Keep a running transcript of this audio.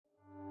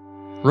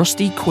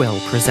Rusty Quill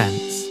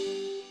presents.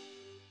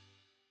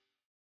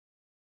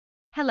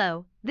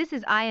 Hello, this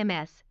is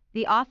IMS,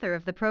 the author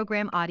of the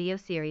program audio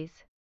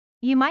series.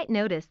 You might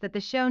notice that the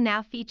show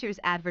now features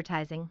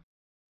advertising.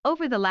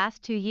 Over the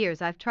last 2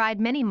 years I've tried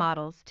many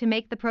models to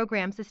make the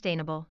program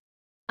sustainable.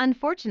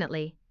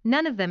 Unfortunately,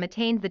 none of them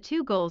attained the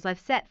 2 goals I've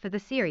set for the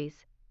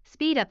series: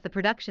 speed up the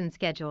production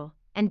schedule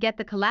and get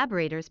the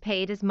collaborators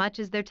paid as much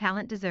as their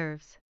talent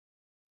deserves.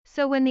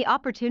 So when the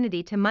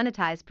opportunity to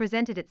monetize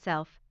presented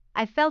itself,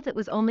 I felt it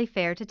was only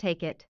fair to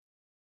take it.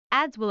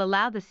 Ads will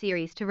allow the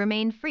series to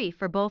remain free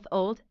for both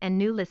old and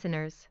new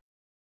listeners.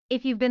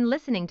 If you've been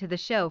listening to the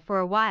show for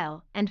a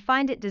while and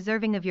find it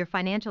deserving of your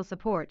financial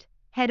support,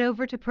 head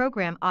over to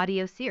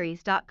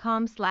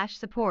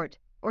programaudioseries.com/support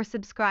or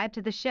subscribe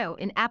to the show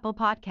in Apple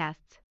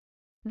Podcasts.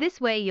 This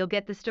way you'll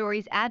get the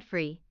stories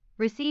ad-free,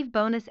 receive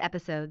bonus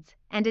episodes,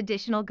 and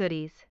additional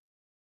goodies.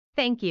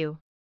 Thank you.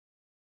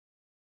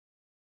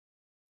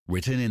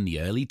 Written in the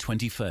early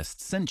 21st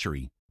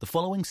century, the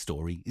following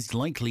story is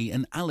likely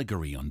an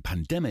allegory on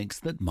pandemics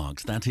that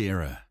marked that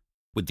era.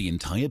 With the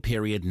entire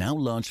period now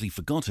largely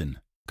forgotten,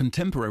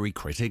 contemporary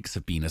critics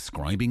have been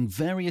ascribing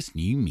various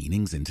new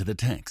meanings into the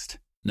text,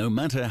 no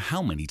matter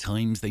how many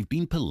times they've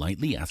been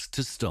politely asked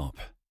to stop.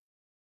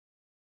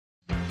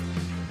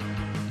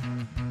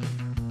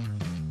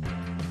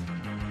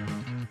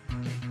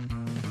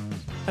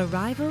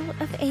 Arrival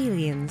of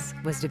aliens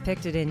was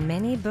depicted in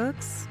many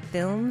books,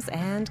 films,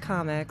 and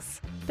comics,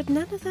 but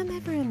none of them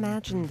ever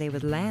imagined they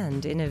would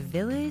land in a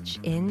village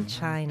in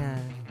China.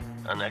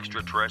 An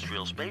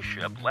extraterrestrial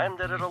spaceship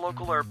landed at a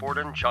local airport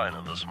in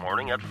China this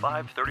morning at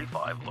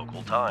 5:35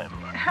 local time.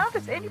 How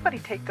does anybody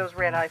take those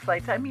red-eye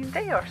flights? I mean,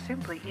 they are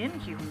simply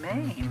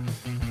inhumane.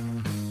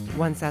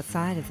 Once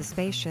outside of the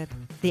spaceship,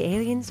 the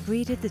aliens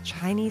greeted the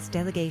Chinese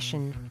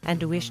delegation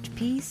and wished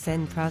peace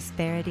and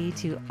prosperity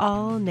to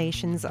all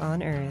nations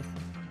on Earth.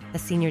 A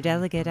senior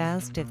delegate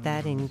asked if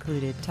that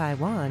included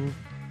Taiwan.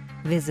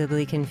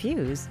 Visibly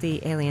confused, the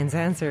aliens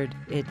answered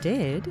it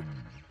did,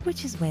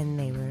 which is when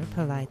they were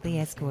politely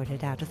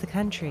escorted out of the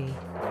country.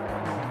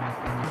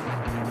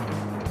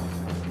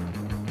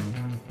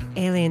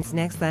 Aliens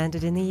next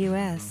landed in the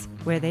U.S.,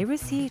 where they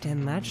received a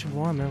much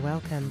warmer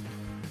welcome.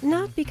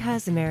 Not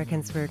because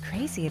Americans were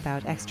crazy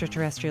about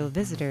extraterrestrial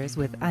visitors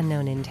with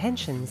unknown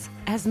intentions,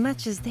 as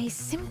much as they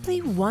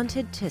simply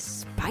wanted to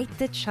spite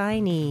the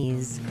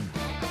Chinese.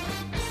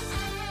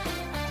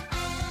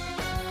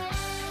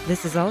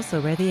 This is also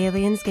where the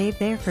aliens gave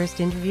their first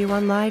interview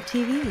on live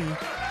TV.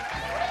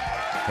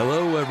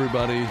 Hello,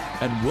 everybody,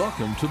 and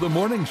welcome to the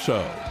morning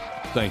show.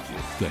 Thank you.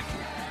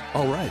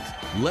 All right,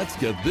 let's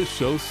get this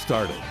show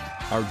started.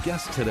 Our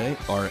guests today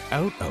are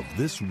out of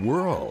this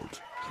world.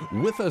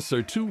 With us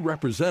are 2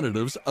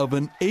 representatives of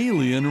an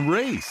alien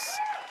race.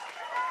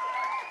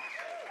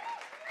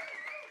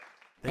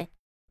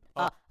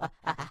 Hello.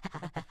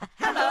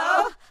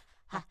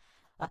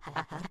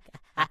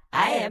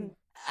 I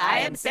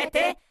am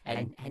Sete,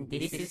 and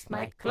this is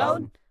my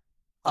clone,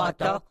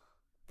 Otto.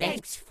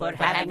 Thanks for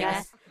having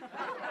us.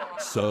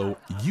 So,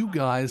 you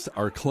guys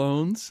are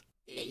clones?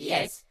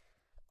 Yes.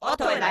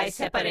 Otto and I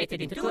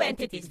separated into 2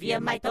 entities via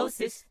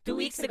mitosis 2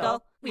 weeks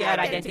ago. We are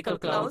identical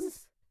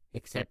clones.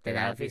 Except that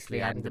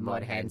obviously I'm the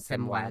more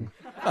handsome one.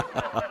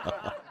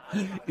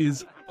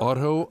 Is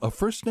Otto a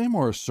first name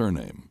or a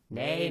surname?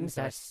 Names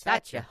are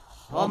such a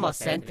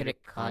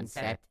homocentric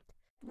concept.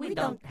 We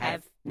don't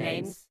have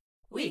names.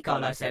 We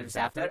call ourselves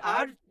after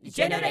our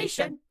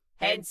generation.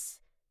 Hence,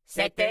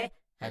 Sete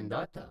and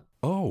Otto.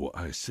 Oh,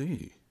 I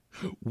see.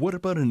 What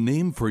about a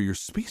name for your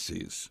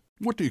species?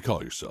 What do you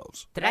call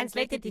yourselves?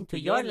 Translated into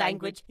your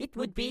language, it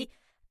would be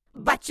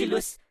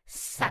Bacillus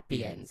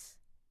sapiens.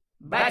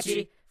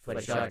 Bachi for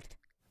short.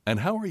 And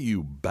how are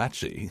you,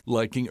 Batchy,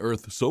 liking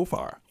Earth so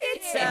far?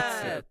 It's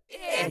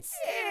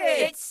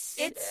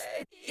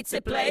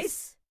a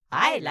place.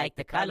 I like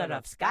the color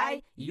of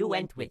sky you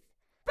went with.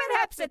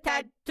 Perhaps a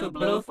tad too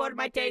blue for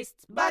my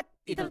tastes, but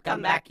it'll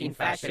come back in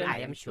fashion, I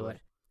am sure.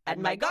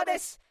 And my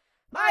goddess,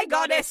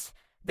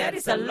 there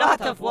is a lot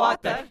of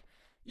water.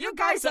 You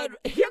guys are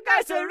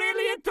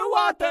really into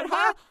water,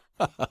 huh?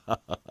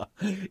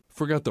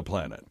 Forgot the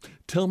planet.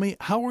 Tell me,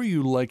 how are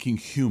you liking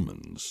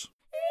humans?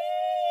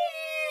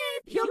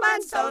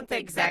 Humans don't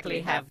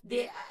exactly have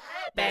the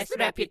best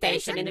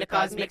reputation in the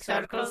cosmic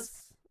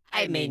circles.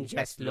 I mean,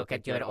 just look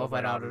at your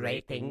overall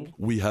rating.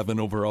 We have an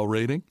overall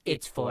rating?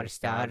 It's 4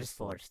 stars.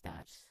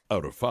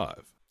 Out of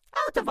 5.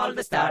 Out of all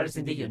the stars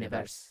in the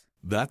universe.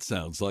 That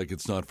sounds like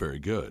it's not very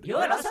good.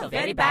 You're also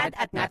very bad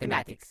at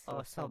mathematics.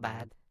 Oh, so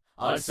bad.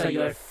 Also,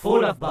 you're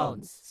full of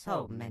bones.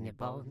 So many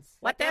bones.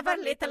 Whatever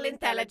little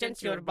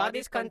intelligence your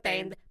bodies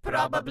contained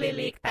probably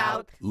leaked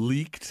out.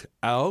 Leaked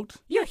out?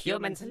 You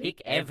humans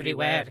leak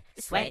everywhere.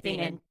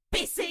 Sweating and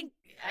pissing.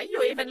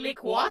 You even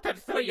leak water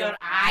through your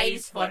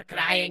eyes, for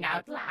crying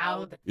out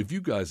loud. If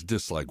you guys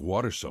dislike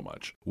water so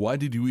much, why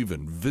did you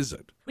even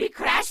visit? We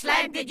crash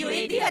landed, you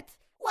idiot.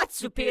 What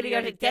superior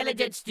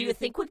intelligence do you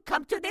think would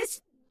come to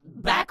this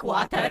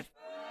backwater?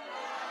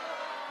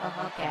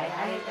 Oh, okay,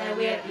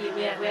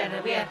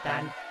 we're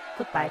done.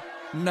 Goodbye.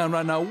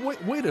 Now,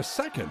 wait a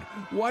second.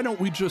 Why don't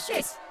we just...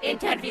 This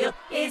interview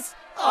is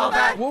over.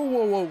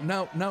 Whoa.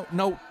 Now,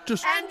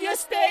 just... And you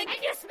stink.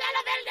 And you smell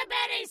of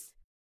elderberries.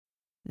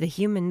 The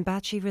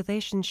human-Bachi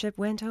relationship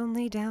went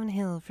only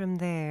downhill from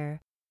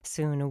there.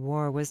 Soon a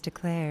war was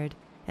declared,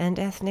 and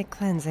ethnic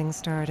cleansing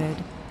started,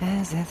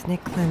 as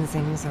ethnic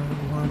cleansings are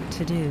wont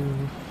to do.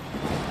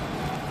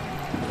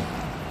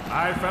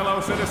 Hi, fellow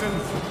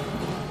citizens.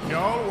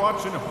 Y'all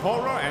watching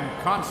horror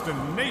and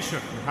consternation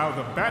how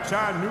the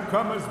Bachi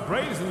newcomers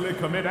brazenly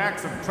commit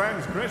acts of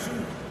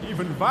transgression,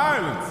 even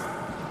violence.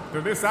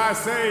 To this I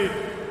say,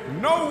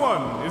 no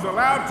one is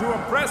allowed to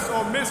oppress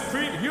or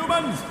mistreat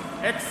humans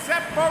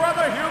except for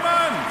other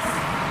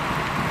humans!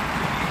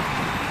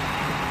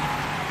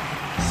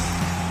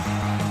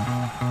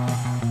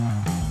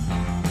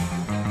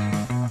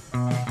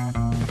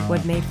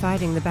 What made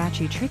fighting the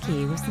Bachi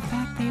tricky was the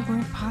fact they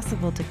weren't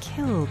possible to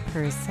kill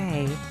per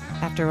se.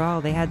 After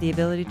all, they had the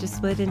ability to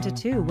split into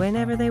two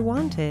whenever they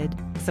wanted,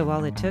 so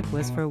all it took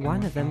was for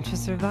one of them to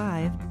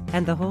survive,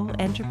 and the whole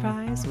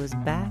enterprise was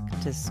back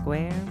to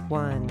square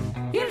one.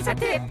 Here's a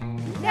tip.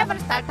 Never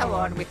start a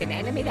war with an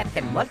enemy that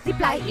can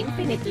multiply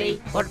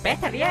infinitely. Or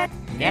better yet,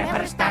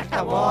 never start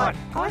a war.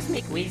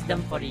 Cosmic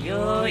wisdom for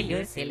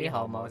you silly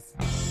homos.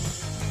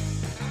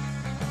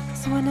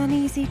 So an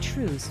uneasy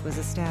truce was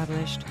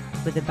established,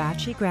 with the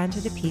Bachi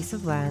granted a piece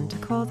of land to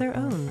call their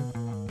own.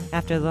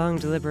 After long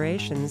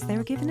deliberations, they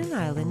were given an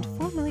island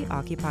formerly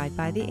occupied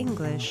by the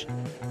English,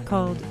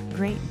 called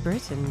Great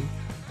Britain.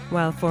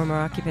 While former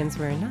occupants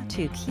were not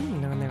too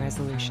keen on the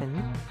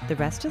resolution, the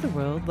rest of the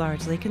world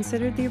largely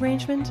considered the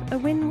arrangement a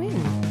win-win.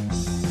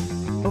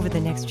 Over the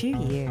next few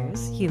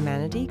years,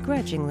 humanity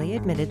grudgingly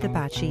admitted the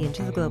Bachi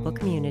into the global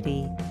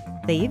community.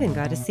 They even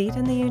got a seat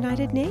in the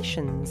United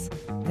Nations.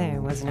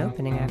 There was an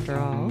opening after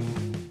all.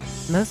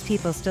 Most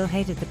people still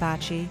hated the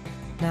Bachi,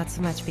 not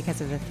so much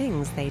because of the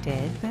things they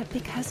did, but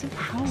because of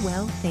how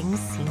well things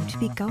seemed to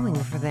be going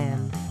for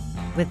them.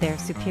 With their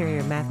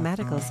superior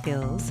mathematical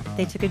skills,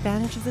 they took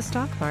advantage of the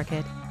stock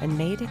market and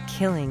made a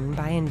killing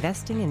by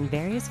investing in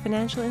various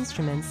financial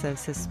instruments of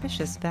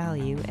suspicious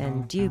value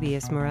and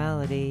dubious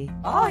morality.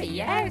 Oh,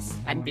 yes.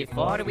 And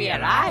before we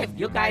arrived,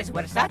 you guys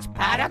were such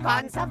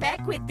paragons of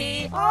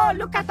equity. Oh,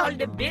 look at all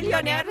the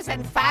billionaires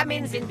and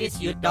famines in this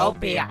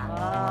utopia.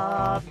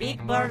 Oh,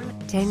 big burn.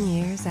 10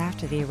 years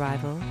after the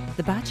arrival,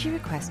 the Bachi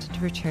requested to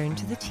return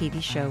to the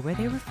TV show where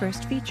they were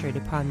first featured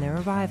upon their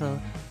arrival,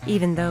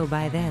 even though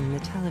by then the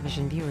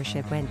television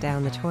viewership went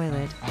down the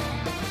toilet.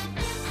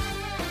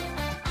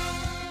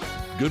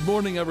 Good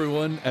morning,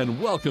 everyone,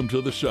 and welcome to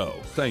the show.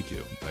 Thank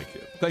you.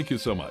 Thank you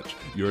so much.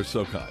 You're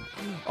so kind.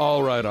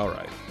 All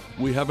right.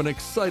 We have an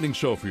exciting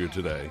show for you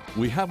today.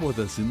 We have with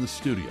us in the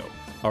studio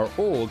our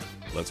old,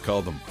 let's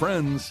call them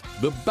friends,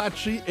 the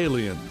Bachi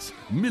aliens,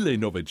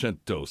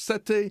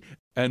 1907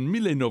 and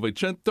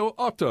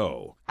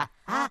 1908.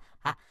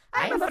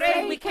 I'm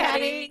afraid we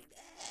carry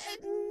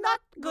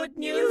not good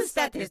news.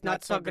 That is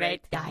not so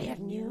great. Dire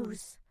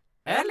news.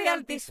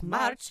 Earlier this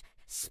March,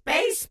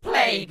 space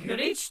plague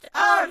reached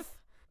Earth.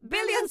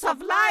 Billions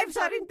of lives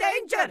are in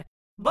danger,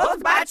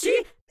 both Bachi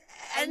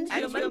and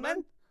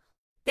human.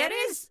 There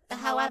is,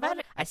 however,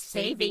 a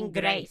saving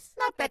grace.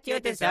 Not that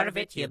you deserve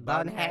it, you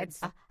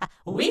boneheads.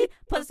 We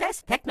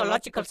possess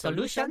technological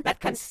solution that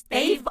can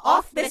stave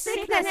off the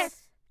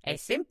sickness. A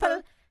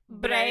simple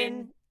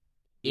brain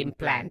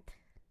implant.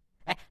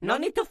 No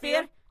need to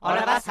fear. All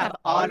of us have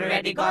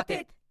already got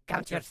it.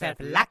 Count yourself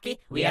lucky.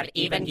 We are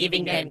even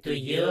giving them to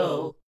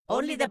you.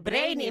 Only the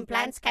brain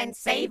implants can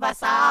save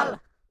us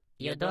all.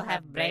 You do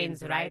have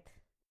brains, right?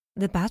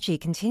 The Bachi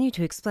continued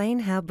to explain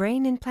how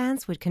brain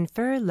implants would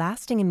confer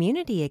lasting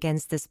immunity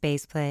against the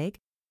space plague,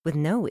 with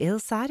no ill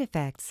side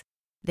effects.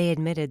 They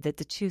admitted that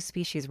the two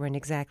species weren't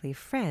exactly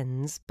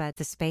friends, but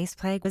the space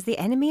plague was the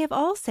enemy of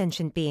all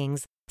sentient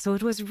beings, so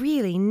it was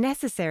really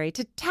necessary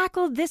to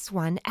tackle this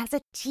one as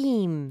a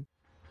team.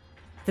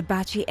 The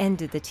Bachi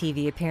ended the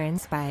TV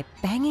appearance by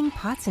banging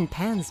pots and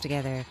pans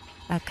together,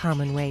 a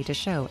common way to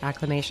show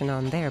acclamation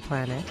on their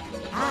planet.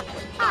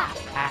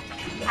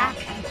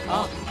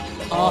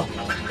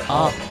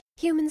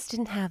 Humans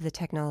didn't have the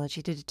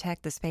technology to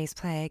detect the space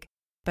plague,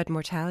 but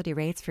mortality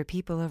rates for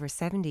people over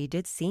 70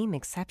 did seem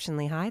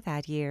exceptionally high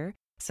that year,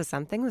 so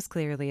something was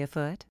clearly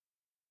afoot.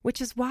 Which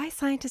is why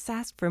scientists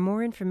asked for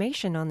more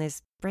information on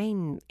this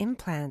brain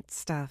implant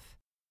stuff.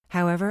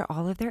 However,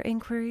 all of their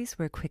inquiries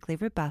were quickly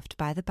rebuffed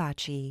by the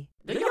Bachi.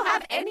 Do you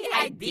have any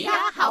idea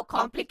how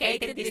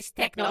complicated this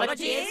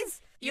technology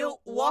is? You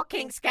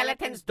walking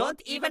skeletons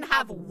don't even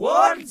have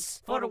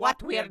words for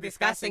what we are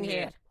discussing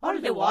here. All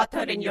the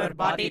water in your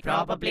body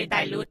probably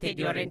diluted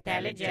your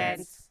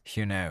intelligence.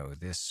 You know,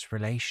 this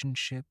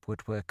relationship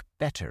would work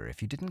better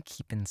if you didn't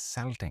keep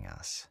insulting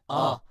us.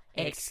 Oh,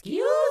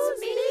 excuse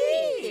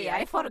me!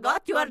 I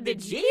forgot you are the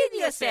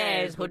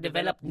geniuses who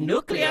developed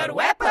nuclear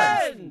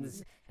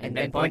weapons and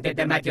then pointed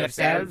them at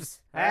yourselves.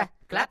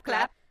 Clap,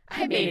 clap.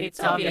 I mean, it's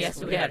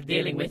obvious we are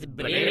dealing with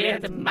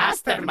brilliant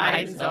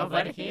masterminds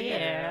over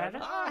here.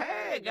 Oh,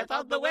 hey, get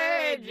out the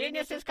way.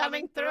 Genius is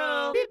coming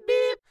through. Beep,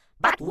 beep.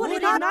 But would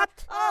it not?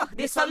 Oh,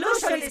 the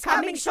solution is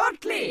coming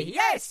shortly.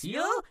 Yes,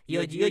 you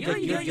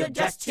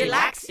just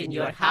chillax in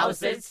your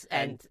houses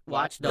and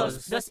watch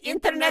those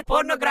internet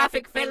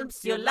pornographic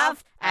films you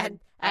love, and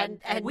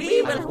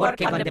we will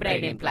work on the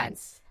brain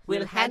implants.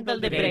 We'll handle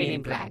the brain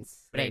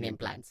implants. Brain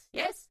implants,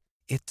 yes?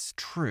 It's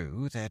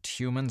true that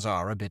humans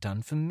are a bit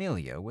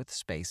unfamiliar with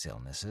space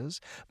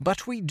illnesses,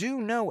 but we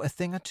do know a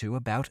thing or two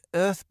about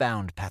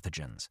Earthbound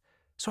pathogens.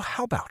 So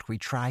how about we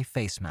try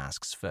face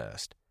masks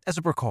first, as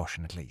a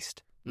precaution at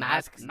least?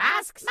 Masks?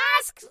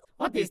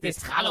 What is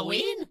this,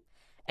 Halloween?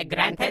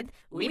 Granted,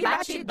 we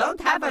actually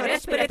don't have a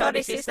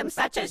respiratory system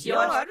such as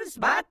yours,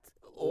 but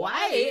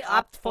why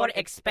opt for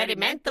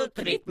experimental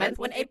treatment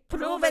when a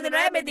proven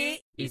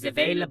remedy is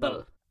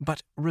available?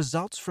 But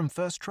results from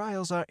first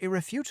trials are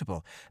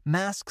irrefutable.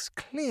 Masks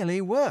clearly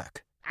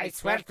work. I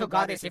swear to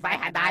goddess, if I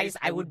had eyes,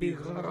 I would be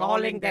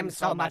rolling them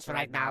so much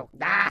right now.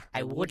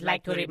 I would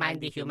like to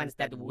remind the humans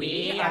that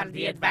we are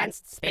the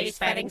advanced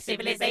spacefaring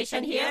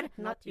civilization here.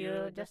 Not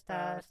you, just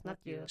us, not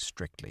you.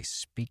 Strictly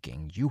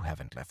speaking, you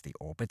haven't left the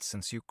orbit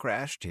since you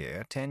crashed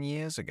here 10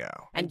 years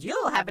ago. And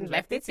you haven't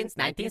left it since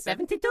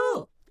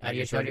 1972. Are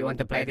you sure you want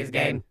to play this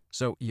game?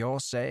 So you're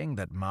saying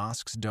that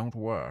masks don't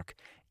work,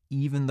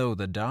 even though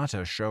the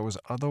data shows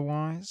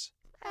otherwise?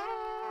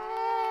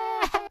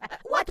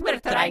 What we're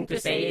trying to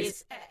say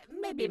is,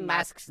 maybe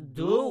masks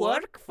do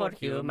work for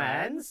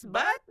humans,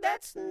 but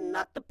that's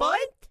not the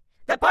point.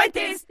 The point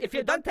is, if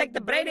you don't take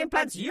the brain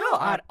implants, you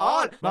are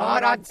all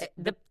morons.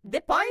 The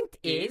point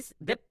is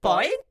that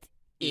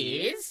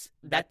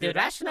the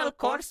rational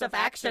course of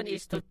action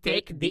is to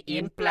take the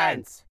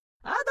implants.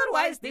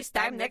 Otherwise, this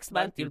time next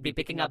month, you'll be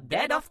picking up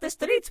dead off the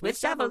streets with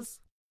shovels.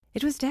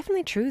 It was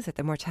definitely true that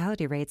the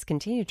mortality rates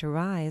continued to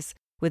rise,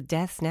 with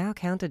deaths now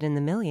counted in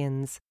the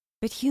millions.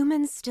 But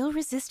humans still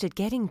resisted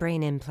getting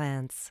brain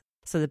implants.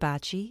 So the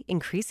Bachi,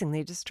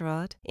 increasingly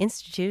distraught,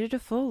 instituted a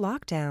full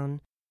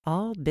lockdown.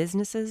 All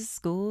businesses,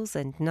 schools,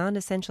 and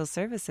non-essential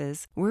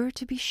services were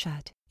to be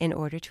shut in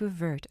order to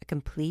avert a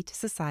complete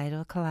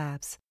societal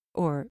collapse.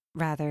 Or,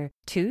 rather,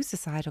 two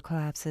societal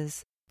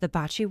collapses, the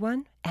Bachi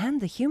one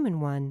and the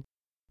human one,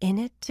 in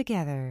it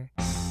together.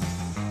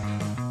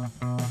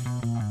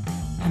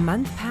 A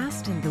month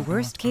passed and the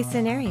worst-case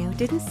scenario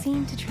didn't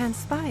seem to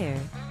transpire,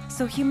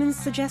 so humans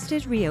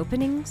suggested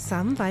reopening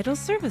some vital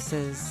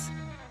services.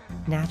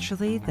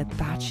 Naturally, the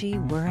Bachi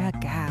were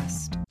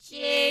aghast.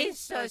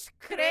 Jesus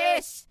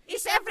Christ!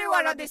 Is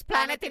everyone on this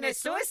planet in a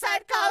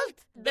suicide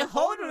cult? The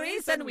whole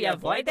reason we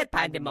avoided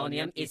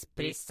pandemonium is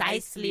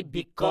precisely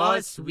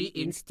because we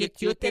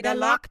instituted a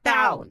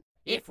lockdown.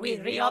 If we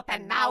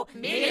reopen now,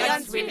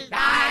 millions will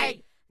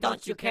die!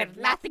 Don't you care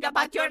nothing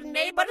about your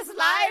neighbors'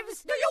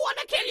 lives? Do you want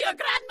to kill your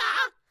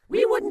grandma?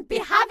 We wouldn't be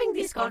having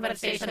this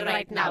conversation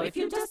right now if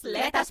you just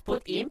let us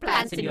put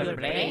implants in your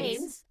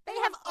brains. They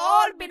have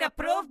all been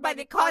approved by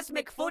the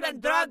Cosmic Food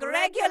and Drug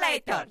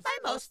Regulators. By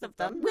most of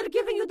them. We're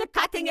giving you the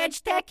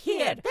cutting-edge tech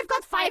here. They've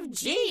got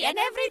 5G and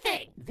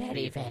everything.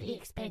 Very, very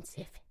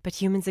expensive.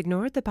 But humans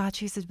ignored the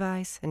Bachi's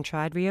advice and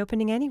tried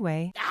reopening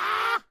anyway.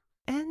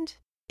 And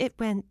it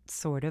went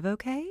sort of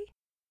okay.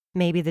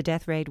 Maybe the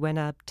death rate went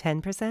up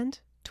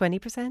 10%,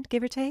 20%,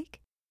 give or take.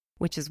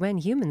 Which is when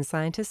human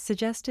scientists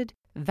suggested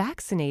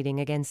vaccinating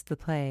against the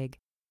plague.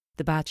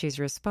 The Bachi's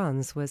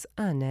response was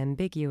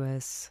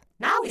unambiguous.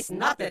 Now is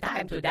not the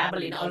time to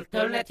dabble in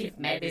alternative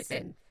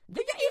medicine.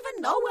 Do you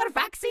even know where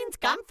vaccines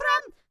come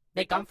from?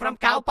 They come from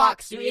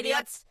cowpox, you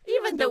idiots.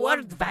 Even the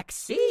word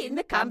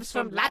vaccine comes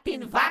from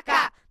Latin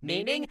vacca,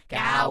 meaning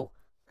cow.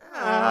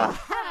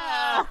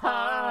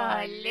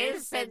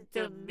 Listen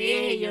to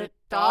me, you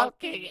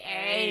talking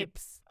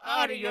apes.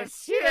 Are you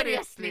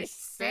seriously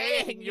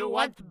saying you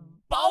want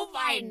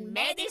bovine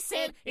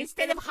medicine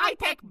instead of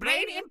high-tech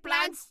brain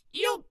implants?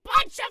 You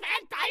bunch of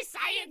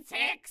anti-science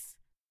hicks!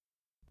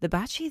 The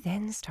Bachi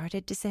then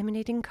started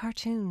disseminating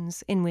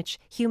cartoons in which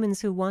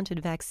humans who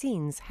wanted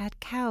vaccines had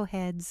cow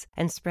heads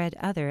and spread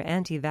other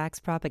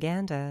anti-vax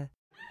propaganda.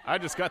 I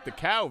just got the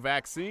cow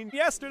vaccine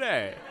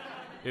yesterday.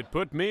 It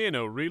put me in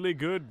a really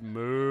good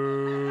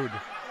mood.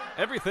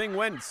 Everything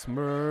went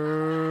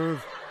smooth.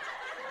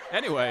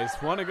 Anyways,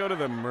 want to go to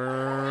the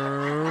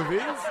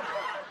movies?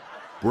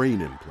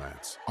 Brain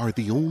implants are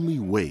the only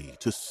way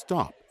to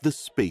stop the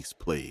space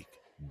plague.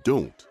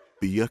 Don't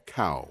be a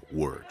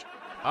coward.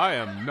 I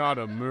am not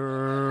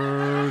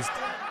amused.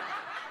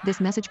 This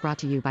message brought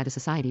to you by the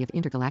Society of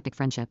Intergalactic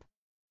Friendship.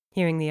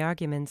 Hearing the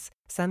arguments,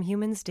 some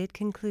humans did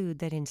conclude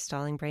that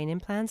installing brain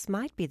implants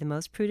might be the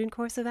most prudent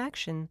course of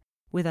action,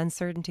 with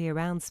uncertainty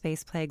around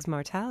space plague's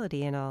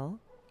mortality and all.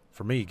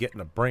 For me,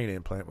 getting a brain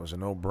implant was a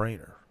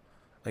no-brainer.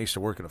 I used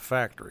to work at a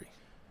factory.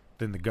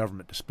 Then the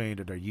government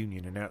disbanded our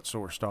union and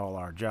outsourced all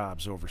our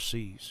jobs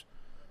overseas.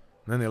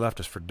 And then they left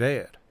us for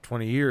dead.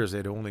 20 years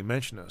they'd only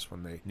mention us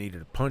when they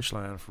needed a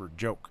punchline for a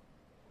joke,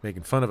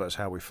 making fun of us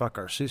how we fuck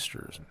our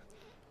sisters and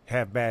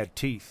have bad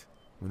teeth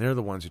when they're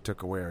the ones who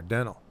took away our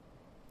dental.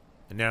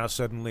 And now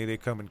suddenly they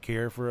come and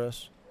care for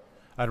us?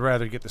 I'd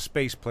rather get the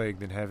space plague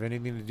than have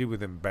anything to do with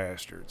them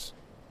bastards.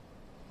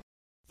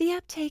 The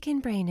uptake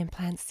in brain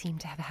implants seemed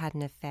to have had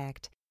an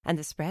effect, and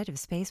the spread of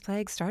space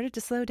plague started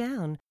to slow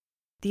down.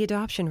 The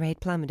adoption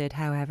rate plummeted,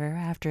 however,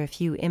 after a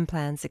few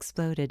implants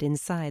exploded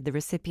inside the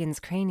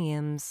recipients'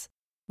 craniums.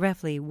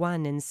 Roughly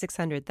 1 in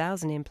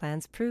 600,000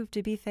 implants proved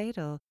to be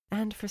fatal,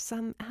 and for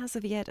some as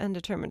of yet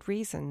undetermined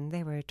reason,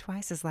 they were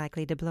twice as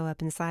likely to blow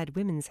up inside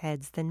women's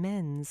heads than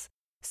men's.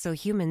 So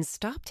humans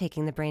stopped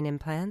taking the brain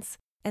implants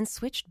and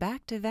switched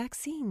back to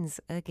vaccines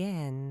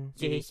again.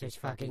 Jesus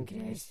fucking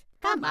Christ.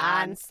 Come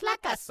on,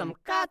 slack us some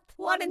cut.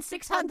 1 in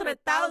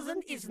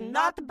 600,000 is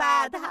not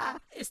bad, huh?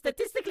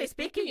 Statistically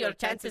speaking, your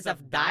chances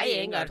of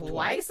dying are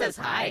twice as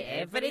high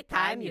every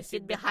time you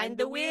sit behind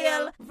the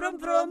wheel. Vroom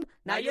vroom,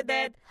 now you're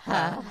dead.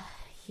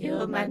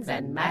 Humans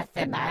and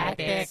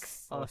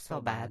mathematics. Oh, so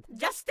bad.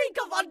 Just think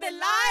of all the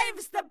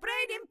lives the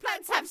brain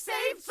implants have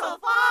saved so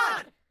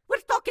far.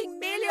 We're talking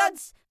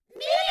millions.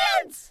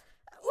 Millions!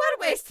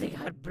 We're wasting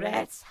our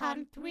breaths,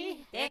 aren't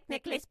we?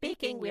 Technically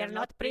speaking, we are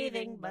not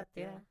breathing, but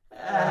yeah.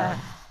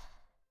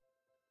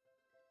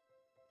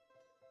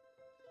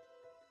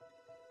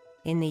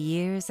 In the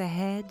years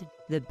ahead,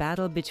 the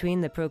battle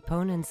between the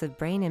proponents of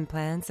brain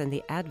implants and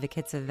the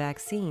advocates of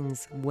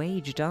vaccines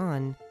waged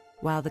on,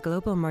 while the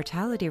global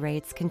mortality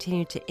rates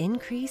continued to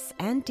increase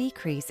and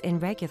decrease in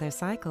regular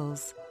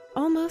cycles,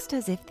 almost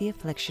as if the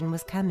affliction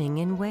was coming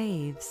in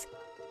waves.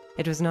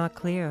 It was not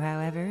clear,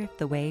 however, if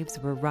the waves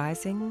were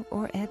rising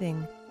or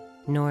ebbing,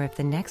 nor if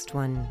the next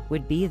one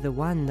would be the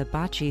one the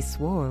Bachi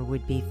swore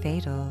would be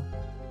fatal.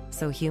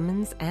 So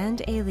humans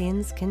and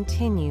aliens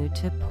continued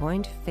to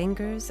point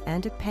fingers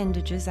and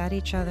appendages at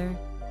each other,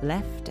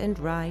 left and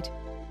right,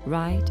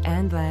 right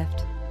and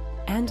left,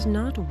 and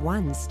not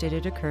once did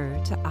it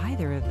occur to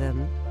either of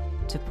them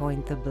to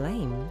point the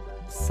blame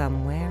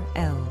somewhere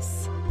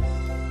else.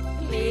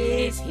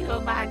 Please,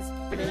 humans,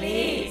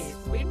 please.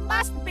 We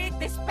must beat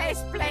the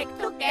space plague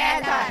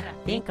together.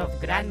 Think of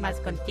Grandma's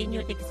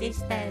continued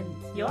existence.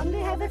 You only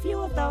have a few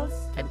of those.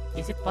 Can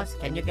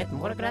you get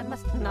more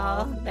grandmas?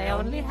 No, they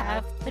only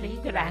have 3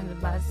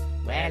 grandmas.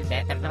 Well,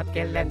 better not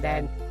kill them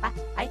then.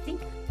 I think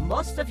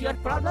most of your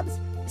problems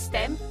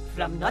stem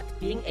from not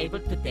being able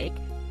to take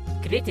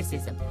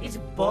criticism. These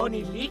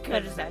bony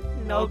leakers are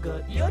no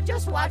good. You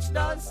just watch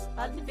those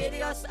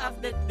videos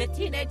of the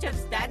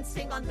teenagers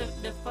dancing on the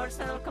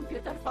personal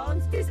computer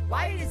phones.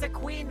 Why is a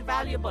queen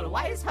valuable?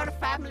 Why is her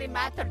family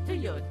matter to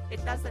you?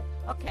 It doesn't.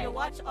 Okay, you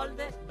watch all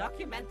the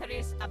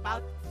documentaries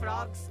about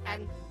frogs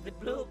and the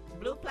blue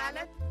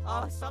planet.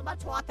 Oh, so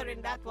much water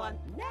in that one.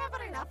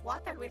 Never enough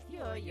water with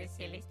you, you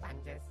silly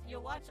sponges.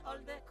 You watch all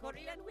the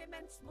Korean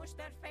women smoosh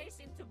their face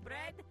into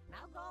bread.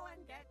 Now go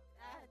and get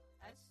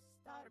a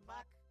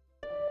Starbucks.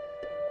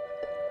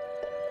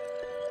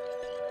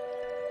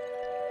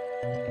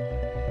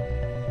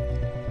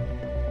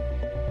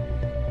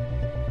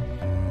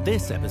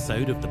 This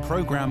episode of the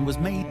program was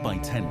made by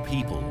 10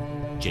 people: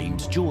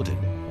 James Jordan,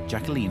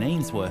 Jacqueline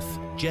Ainsworth,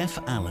 Jeff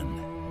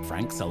Allen,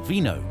 Frank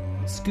Salvino,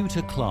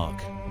 Scooter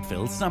Clark,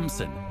 Phil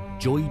Sampson,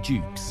 Joy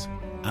Jukes,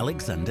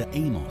 Alexander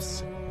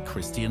Amos,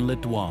 Christian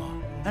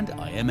Ledoir, and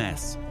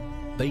IMS,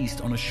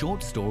 based on a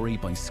short story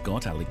by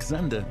Scott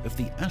Alexander of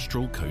the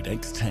Astral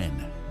Codex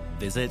 10.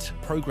 Visit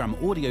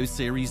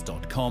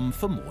programaudioseries.com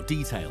for more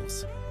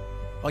details.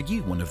 Are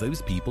you one of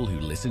those people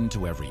who listen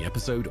to every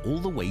episode all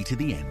the way to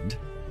the end?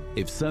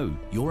 If so,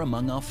 you're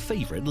among our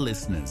favorite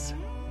listeners.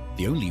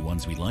 The only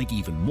ones we like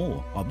even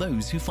more are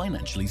those who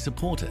financially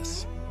support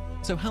us.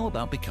 So how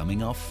about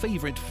becoming our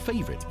favorite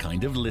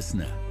kind of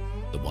listener?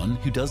 The one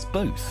who does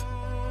both.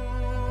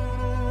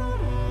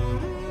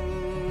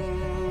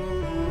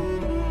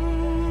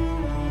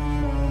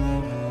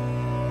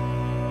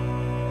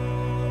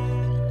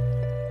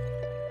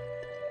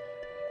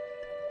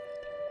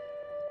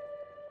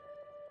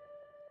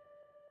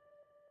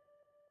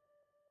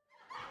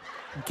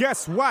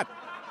 Guess what?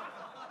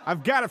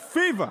 I've got a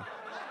fever.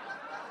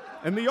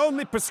 And the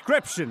only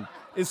prescription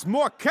is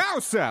more cow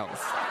cells.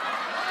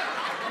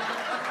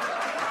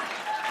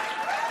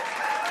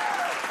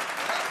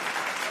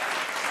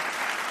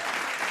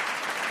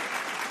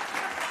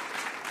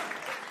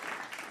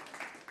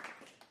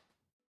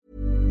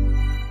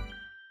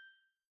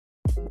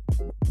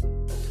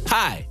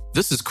 Hi,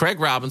 this is Craig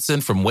Robinson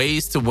from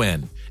Ways to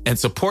Win, and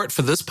support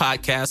for this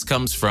podcast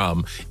comes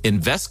from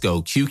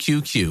Invesco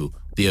QQQ,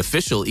 the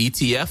official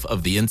ETF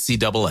of the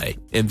NCAA.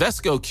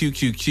 Invesco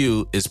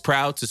QQQ is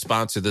proud to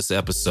sponsor this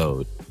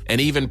episode,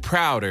 and even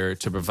prouder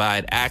to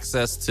provide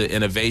access to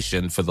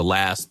innovation for the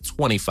last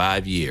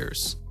 25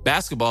 years.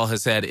 Basketball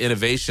has had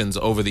innovations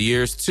over the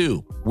years,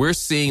 too. We're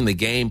seeing the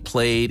game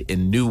played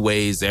in new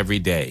ways every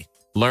day.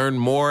 Learn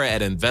more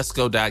at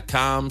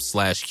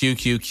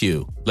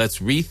Invesco.com/QQQ. Let's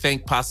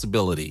rethink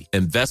possibility.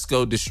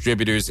 Invesco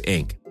Distributors,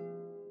 Inc.